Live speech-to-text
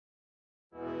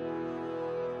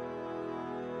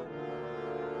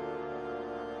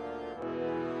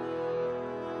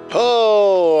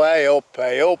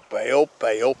Pay up, pay up,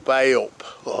 pay up, pay up.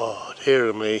 Oh,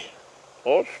 dear me.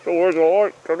 What's the weather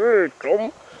like today,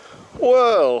 Tom?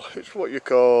 Well, it's what you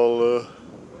call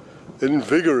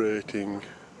invigorating.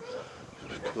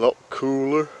 A lot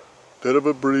cooler, bit of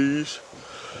a breeze,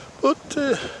 but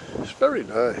it's very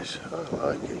nice. I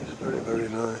like it, it's very, very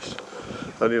nice.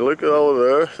 And you look at over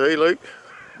there, see, look,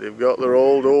 they've got their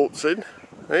old oats in,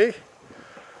 eh?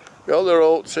 Got their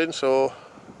oats in, so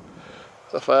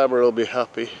the farmer will be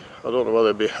happy. I don't know whether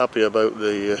he'll be happy about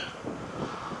the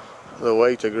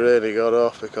weight of grain he got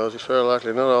off, because it's fairly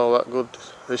likely not all that good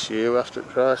this year after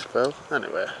the dry spell.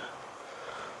 Anyway,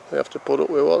 they have to put up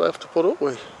with what they have to put up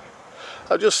with.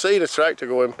 I've just seen a tractor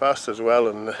going past as well,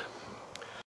 and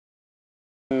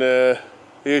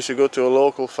he used to go to a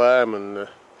local farm, and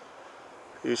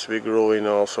he used to be growing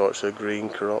all sorts of green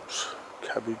crops,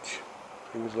 cabbage,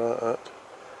 things like that,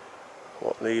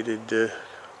 what needed to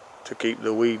keep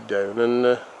the weed down.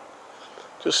 And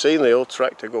just seeing the old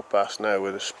tractor go past now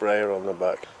with a sprayer on the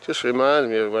back just reminds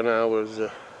me of when I was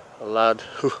a lad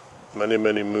many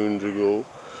moons ago.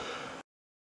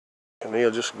 And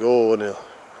he'll just go and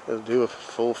he'll do a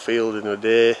full field in a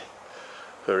day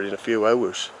or in a few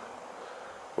hours,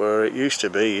 where it used to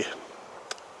be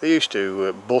they used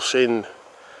to bus in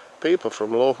people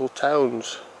from local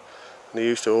towns, and they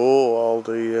used to hoe all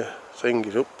the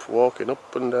things up, walking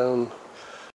up and down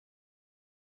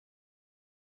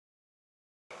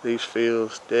these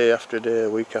fields day after day,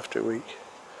 week after week,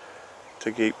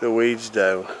 to keep the weeds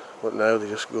down. But now they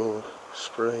just go and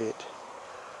spray it,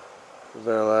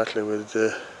 very likely with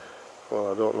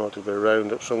well, I don't know, to be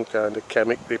Roundup, some kind of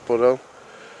chemic they put on,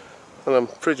 and I'm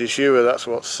pretty sure that's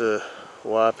what's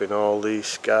wiping all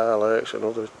these skylarks and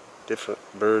other different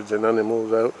birds and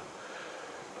animals out.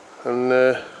 And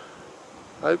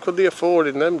how could they afford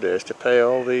in them days to pay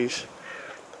all these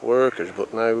workers?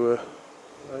 But now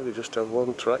they just have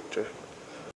one tractor.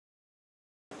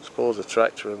 I suppose the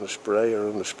tractor and the sprayer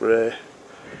and the spray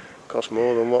cost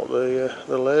more than what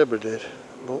the labour did,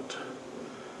 but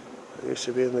it used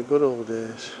to be in the good old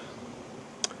days.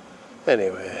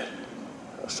 Anyway,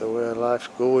 that's the way life's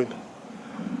going.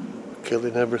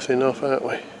 Killing everything off, aren't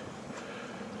we? I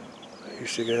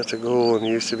used to get to go and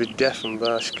used to be deafened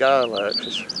by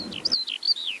skylarks.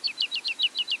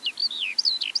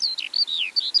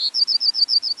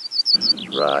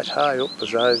 Right high up,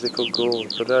 as high as they could go. You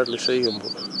could hardly see them,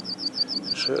 but you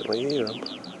could certainly hear them.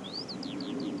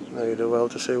 Now you do well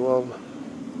to see one.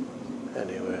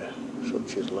 Anyway,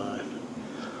 such is life.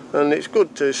 And it's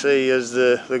good to see as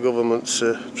the government's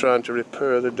trying to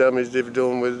repair the damage they've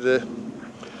done with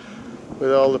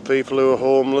all the people who are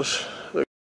homeless. They're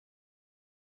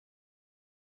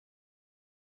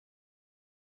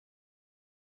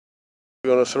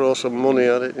going to throw some money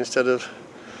at it instead of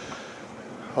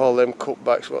all them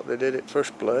cutbacks what they did in the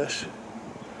first place.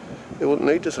 They wouldn't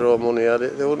need to throw money at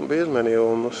it, there wouldn't be as many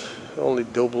homeless. Only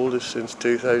doubled since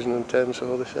 2010,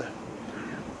 so they say.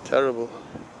 Terrible.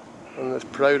 And they're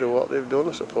proud of what they've done,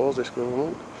 I suppose, this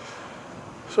government.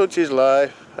 Such is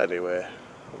life. Anyway,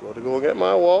 I've got to go and get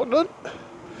my walk done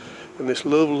in this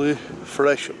lovely,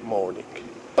 fresh morning.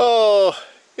 Oh,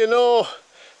 you know,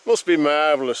 it must be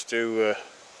marvellous to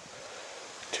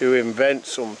invent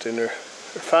something or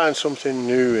find something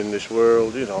new in this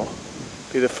world, you know.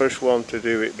 Be the first one to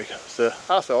do it, because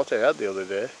I thought I had the other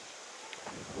day.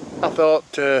 I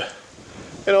thought, you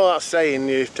know that saying,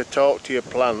 you have to talk to your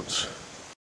plants,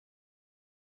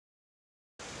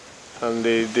 and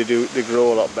they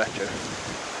grow a lot better.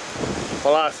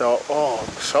 Well, I thought, oh,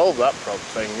 solve that problem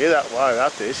thing. Yeah, why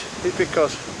that is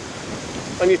because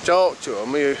when you talk to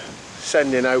them, you're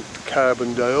sending out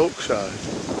carbon dioxide,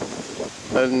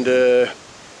 and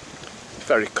it's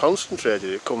very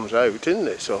concentrated. It comes out, isn't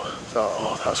it? So I thought,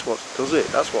 oh, that's what does it.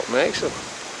 That's what makes them.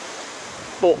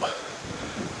 But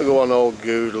I go on all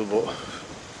Google, but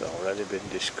it's already been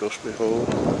discussed before.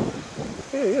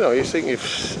 Yeah, you know, you think you've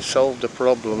solved a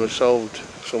problem or solved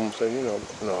something, you know,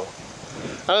 no.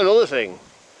 And another thing,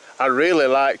 I really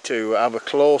like to have a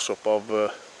close-up of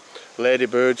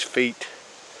ladybird's feet,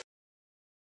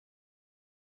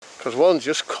 because one's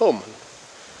just come and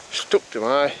stuck to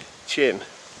my chin.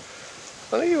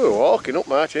 I knew you were walking up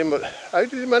my chin, but how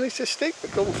did he manage to stick? They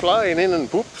come flying in and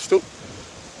whoop, stuck.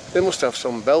 They must have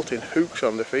some belting hooks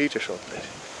on their feet or something.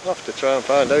 I'll have to try and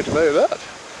find out about that.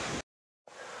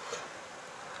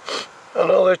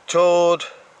 Another toad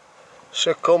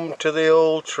succumbed to the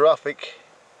old traffic.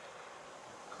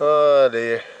 Oh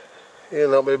dear, he'll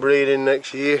not be breeding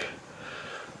next year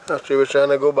after he was trying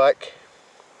to go back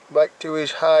to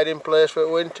his hiding place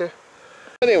for winter.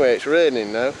 Anyway, it's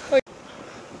raining now.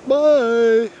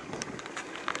 Bye!